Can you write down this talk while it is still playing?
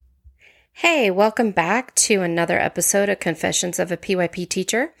Hey, welcome back to another episode of Confessions of a PYP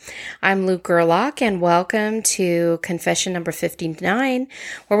Teacher. I'm Luke Gerlach, and welcome to confession number 59,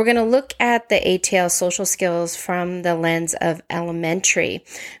 where we're going to look at the ATL social skills from the lens of elementary,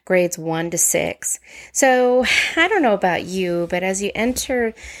 grades 1 to 6. So, I don't know about you, but as you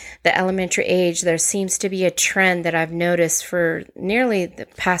enter the elementary age, there seems to be a trend that I've noticed for nearly the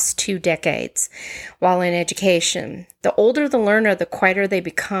past 2 decades while in education. The older the learner, the quieter they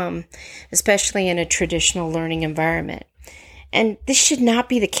become, especially in a traditional learning environment. And this should not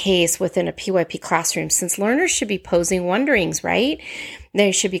be the case within a PYP classroom, since learners should be posing wonderings, right?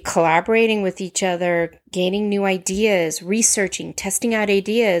 They should be collaborating with each other, gaining new ideas, researching, testing out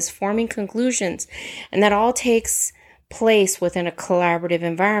ideas, forming conclusions, and that all takes place within a collaborative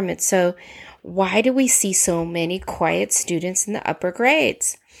environment. So why do we see so many quiet students in the upper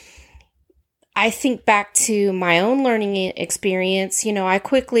grades? I think back to my own learning experience. I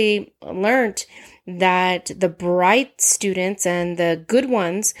quickly learned that the bright students and the good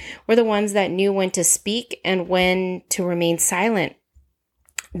ones were the ones that knew when to speak and when to remain silent.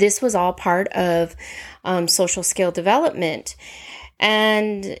 This was all part of social skill development.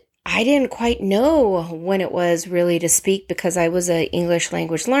 And I didn't quite know when it was really to speak because I was an English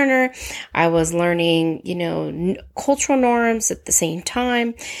language learner. I was learning, cultural norms at the same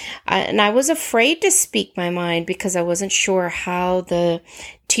time. And I was afraid to speak my mind because I wasn't sure how the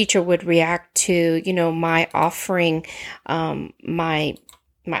teacher would react to, my offering, my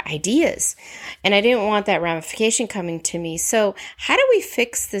ideas. And I didn't want that ramification coming to me. So how do we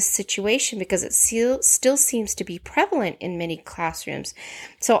fix this situation? Because it still seems to be prevalent in many classrooms.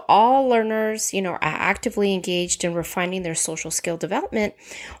 So all learners, are actively engaged in refining their social skill development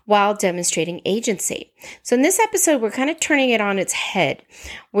while demonstrating agency. So in this episode, we're kind of turning it on its head.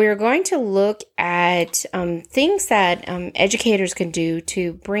 We're going to look at things that educators can do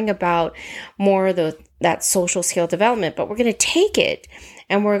to bring about more of that social skill development, but we're going to take it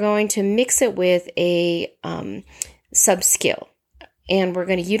and we're going to mix it with a sub-skill, and we're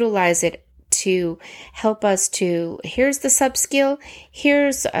going to utilize it to help us to, here's the sub-skill,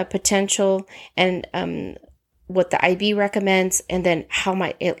 here's a potential, and what the IB recommends, and then how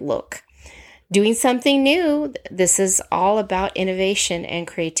might it look. Doing something new, this is all about innovation and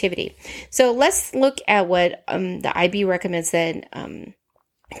creativity. So let's look at what the IB recommends that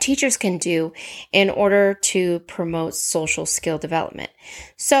teachers can do in order to promote social skill development.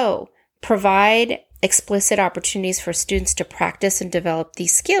 So, provide explicit opportunities for students to practice and develop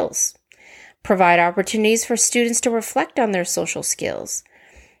these skills. Provide opportunities for students to reflect on their social skills.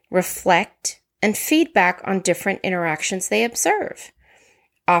 Reflect and feedback on different interactions they observe.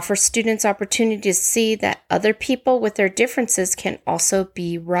 Offer students opportunity to see that other people with their differences can also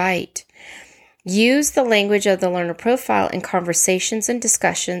be right. Use the language of the learner profile in conversations and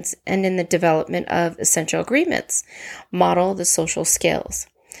discussions and in the development of essential agreements. Model the social skills.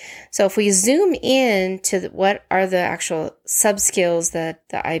 So if we zoom in to what are the actual sub-skills that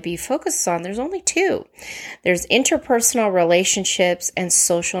the IB focuses on, there's only 2. There's interpersonal relationships and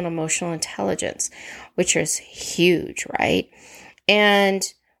social and emotional intelligence, which is huge, right? And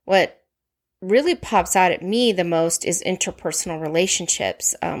what really pops out at me the most is interpersonal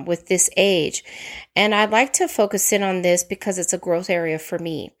relationships with this age. And I'd like to focus in on this because it's a growth area for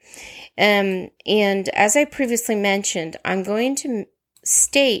me. And as I previously mentioned, I'm going to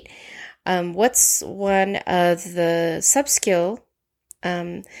state what's one of the sub-skill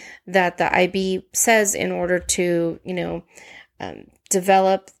that the IB says in order to,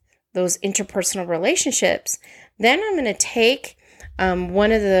 develop those interpersonal relationships. Then I'm going to take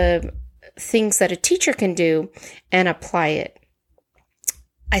one of the things that a teacher can do and apply it.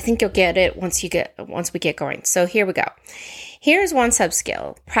 I think you'll get it once we get going. So here we go. Here's one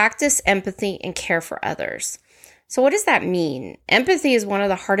sub-skill: practice empathy and care for others. So what does that mean? Empathy is one of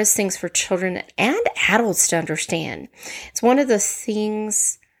the hardest things for children and adults to understand. It's one of the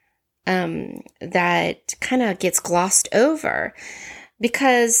things that kind of gets glossed over,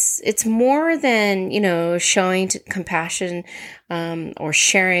 because it's more than, showing compassion or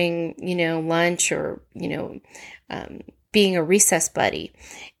sharing, lunch or, being a recess buddy.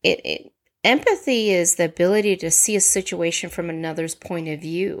 Empathy is the ability to see a situation from another's point of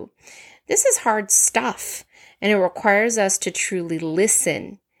view. This is hard stuff, and it requires us to truly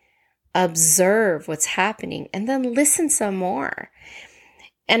listen, observe what's happening, and then listen some more.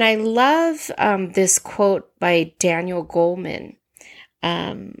 And I love this quote by Daniel Goleman,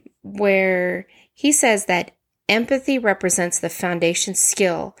 where he says that empathy represents the foundation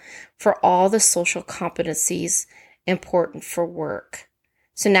skill for all the social competencies important for work.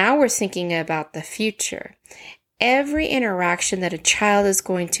 So now we're thinking about the future. every interaction that a child is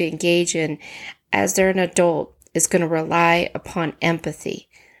going to engage in as they're an adult is going to rely upon empathy.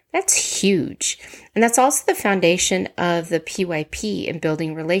 That's huge. And that's also the foundation of the PYP in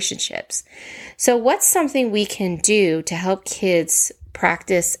building relationships. So what's something we can do to help kids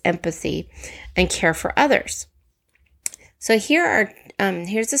practice empathy and care for others? So here's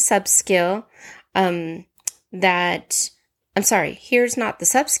a sub-skill here's not the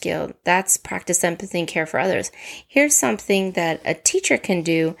sub-skill. That's practice empathy and care for others. Here's something that a teacher can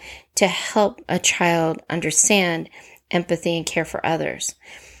do to help a child understand empathy and care for others.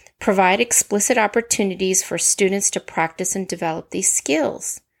 Provide explicit opportunities for students to practice and develop these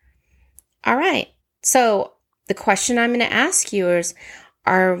skills. All right. So the question I'm going to ask you is,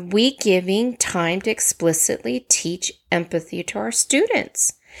 are we giving time to explicitly teach empathy to our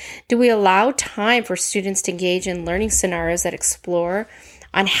students? Do we allow time for students to engage in learning scenarios that explore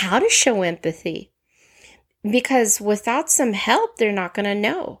on how to show empathy? Because without some help, they're not going to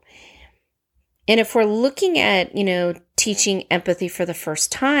know. And if we're looking at, teaching empathy for the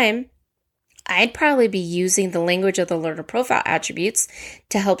first time, I'd probably be using the language of the learner profile attributes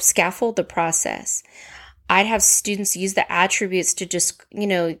to help scaffold the process. I'd have students use the attributes to just,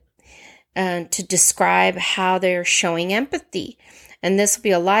 to describe how they're showing empathy. And this will be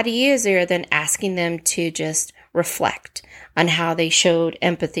a lot easier than asking them to just reflect on how they showed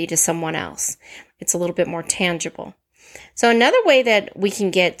empathy to someone else. It's a little bit more tangible. So another way that we can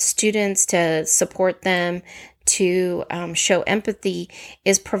get students to support them to show empathy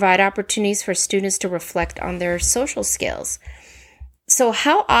is provide opportunities for students to reflect on their social skills. So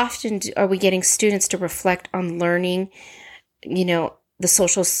how often are we getting students to reflect on learning, the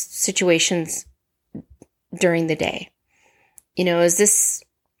social situations during the day?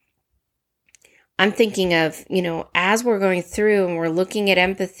 I'm thinking of, as we're going through and we're looking at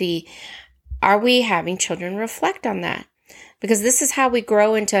empathy, are we having children reflect on that? Because this is how we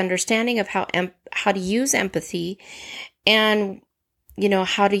grow into understanding of how to use empathy and,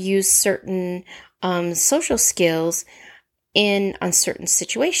 how to use certain social skills in uncertain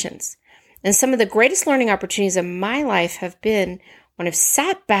situations. And some of the greatest learning opportunities of my life have been when I've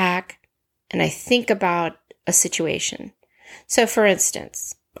sat back and I think about a situation. So for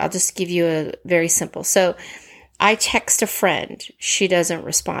instance, I'll just give you a very simple. So I text a friend. She doesn't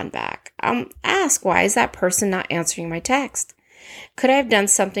respond back. I'll ask, why is that person not answering my text? Could I have done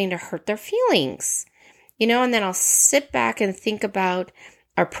something to hurt their feelings? And then I'll sit back and think about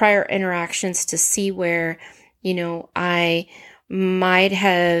our prior interactions to see where, I might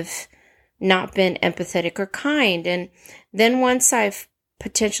have not been empathetic or kind. And then once I've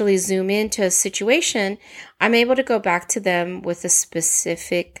potentially zoom into a situation, I'm able to go back to them with a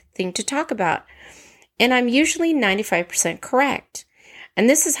specific thing to talk about. And I'm usually 95% correct. And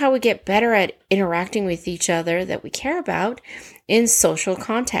this is how we get better at interacting with each other that we care about in social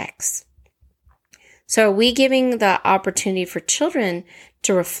contexts. So are we giving the opportunity for children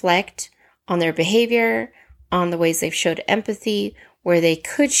to reflect on their behavior, on the ways they've showed empathy, where they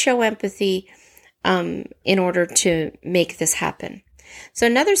could show empathy in order to make this happen? So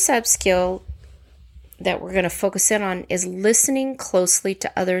another sub-skill that we're going to focus in on is listening closely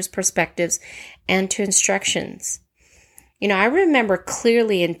to others' perspectives and to instructions. I remember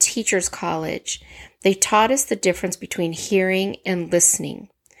clearly in teachers' college, they taught us the difference between hearing and listening.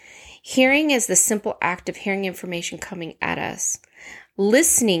 Hearing is the simple act of hearing information coming at us.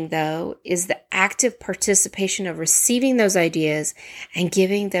 Listening, though, is the active participation of receiving those ideas and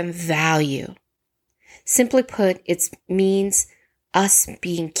giving them value. Simply put, it means us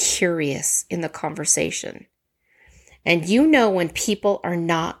being curious in the conversation. And when people are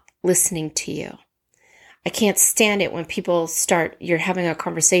not listening to you. I can't stand it when you're having a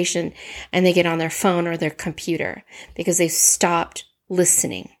conversation and they get on their phone or their computer because they've stopped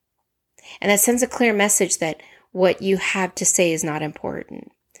listening. And that sends a clear message that what you have to say is not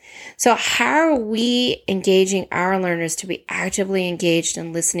important. So how are we engaging our learners to be actively engaged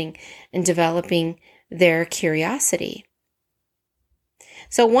in listening and developing their curiosity?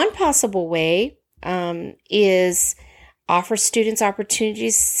 So one possible way is offer students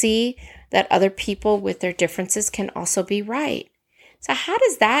opportunities to see that other people with their differences can also be right. So how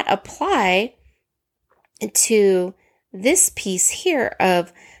does that apply to this piece here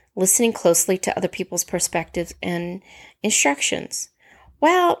of listening closely to other people's perspectives and instructions?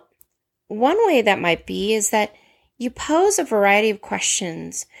 Well, one way that might be is that you pose a variety of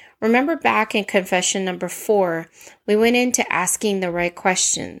questions. Remember back in confession number 4, we went into asking the right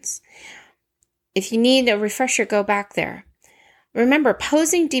questions. If you need a refresher, go back there. Remember,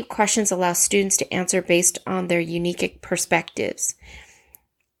 posing deep questions allows students to answer based on their unique perspectives.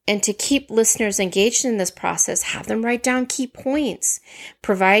 And to keep listeners engaged in this process, have them write down key points,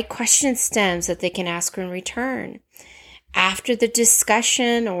 provide question stems that they can ask in return. After the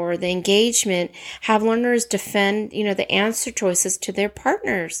discussion or the engagement, have learners defend, the answer choices to their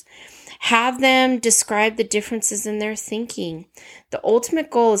partners. Have them describe the differences in their thinking. The ultimate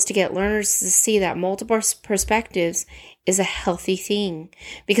goal is to get learners to see that multiple perspectives is a healthy thing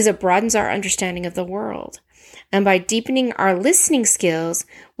because it broadens our understanding of the world. And by deepening our listening skills,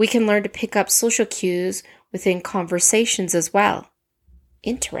 we can learn to pick up social cues within conversations as well.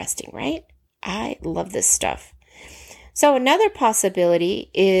 Interesting, right? I love this stuff. So another possibility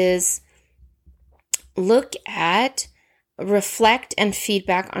is look at, reflect, and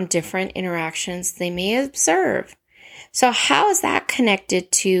feedback on different interactions they may observe. So how is that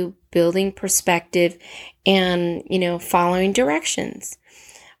connected to building perspective and, following directions?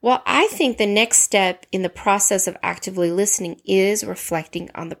 Well, I think the next step in the process of actively listening is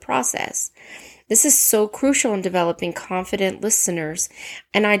reflecting on the process. This is so crucial in developing confident listeners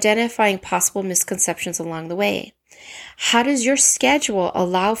and identifying possible misconceptions along the way. How does your schedule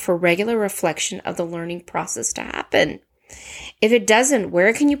allow for regular reflection of the learning process to happen? If it doesn't,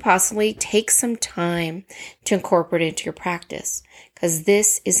 where can you possibly take some time to incorporate it into your practice? Because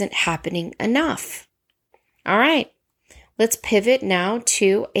this isn't happening enough. All right. Let's pivot now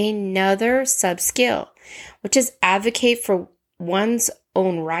to another sub-skill, which is advocate for one's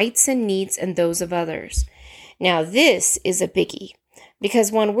own rights and needs and those of others. Now, this is a biggie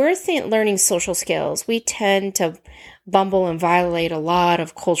because when we're learning social skills, we tend to bumble and violate a lot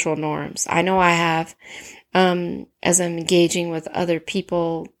of cultural norms. I know I have, as I'm engaging with other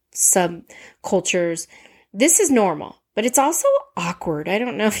people, subcultures. This is normal, but it's also awkward. I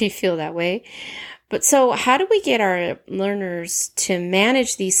don't know if you feel that way. But so how do we get our learners to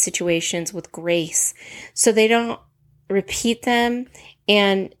manage these situations with grace so they don't repeat them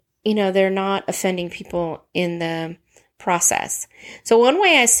and, they're not offending people in the process? So one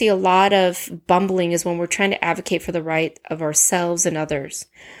way I see a lot of bumbling is when we're trying to advocate for the right of ourselves and others.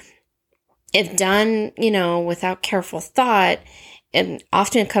 If done, without careful thought, it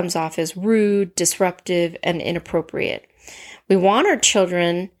often comes off as rude, disruptive, and inappropriate. We want our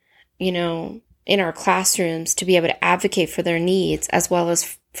children, in our classrooms to be able to advocate for their needs as well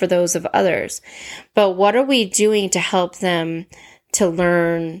as for those of others. But what are we doing to help them to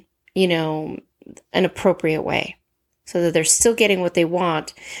learn, an appropriate way so that they're still getting what they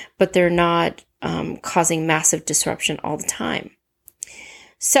want, but they're not causing massive disruption all the time?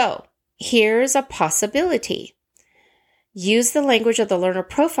 So here's a possibility. Use the language of the learner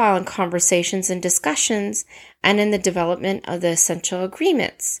profile in conversations and discussions and in the development of the essential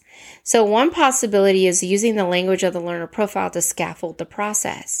agreements. So one possibility is using the language of the learner profile to scaffold the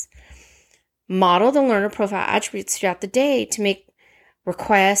process. Model the learner profile attributes throughout the day to make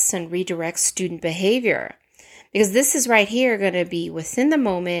requests and redirect student behavior. Because this is right here going to be within the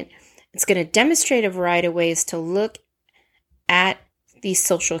moment. It's going to demonstrate a variety of ways to look at these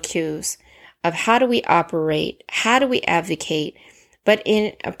social cues of how do we operate, how do we advocate, but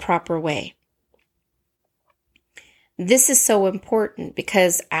in a proper way. This is so important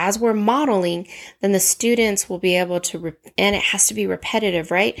because as we're modeling, then the students will be able to, and it has to be repetitive,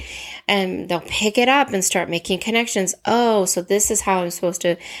 right? And they'll pick it up and start making connections. Oh, so this is how I'm supposed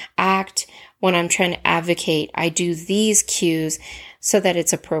to act when I'm trying to advocate. I do these cues so that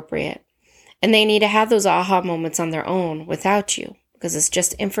it's appropriate. And they need to have those aha moments on their own without you, because it's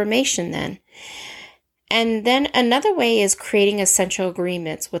just information then. And then another way is creating essential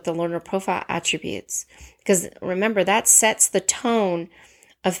agreements with the learner profile attributes. Because remember, that sets the tone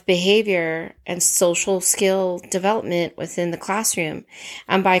of behavior and social skill development within the classroom.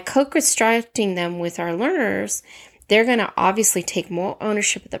 And by co-constructing them with our learners, they're going to obviously take more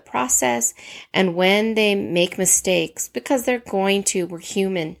ownership of the process. And when they make mistakes, because we're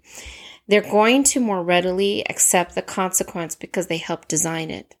human, they're going to more readily accept the consequence because they helped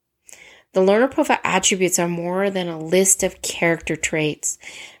design it. The learner profile attributes are more than a list of character traits.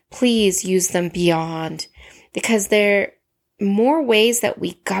 Please use them beyond, because they're more ways that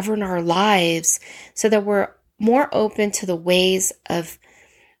we govern our lives so that we're more open to the ways of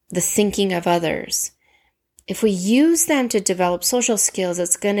the thinking of others. If we use them to develop social skills,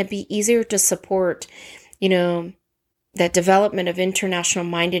 it's going to be easier to support, that development of international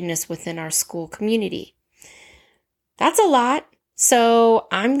mindedness within our school community. That's a lot. So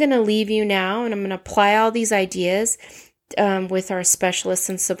I'm going to leave you now and I'm going to apply all these ideas with our specialists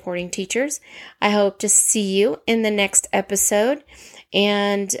and supporting teachers. I hope to see you in the next episode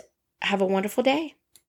and have a wonderful day.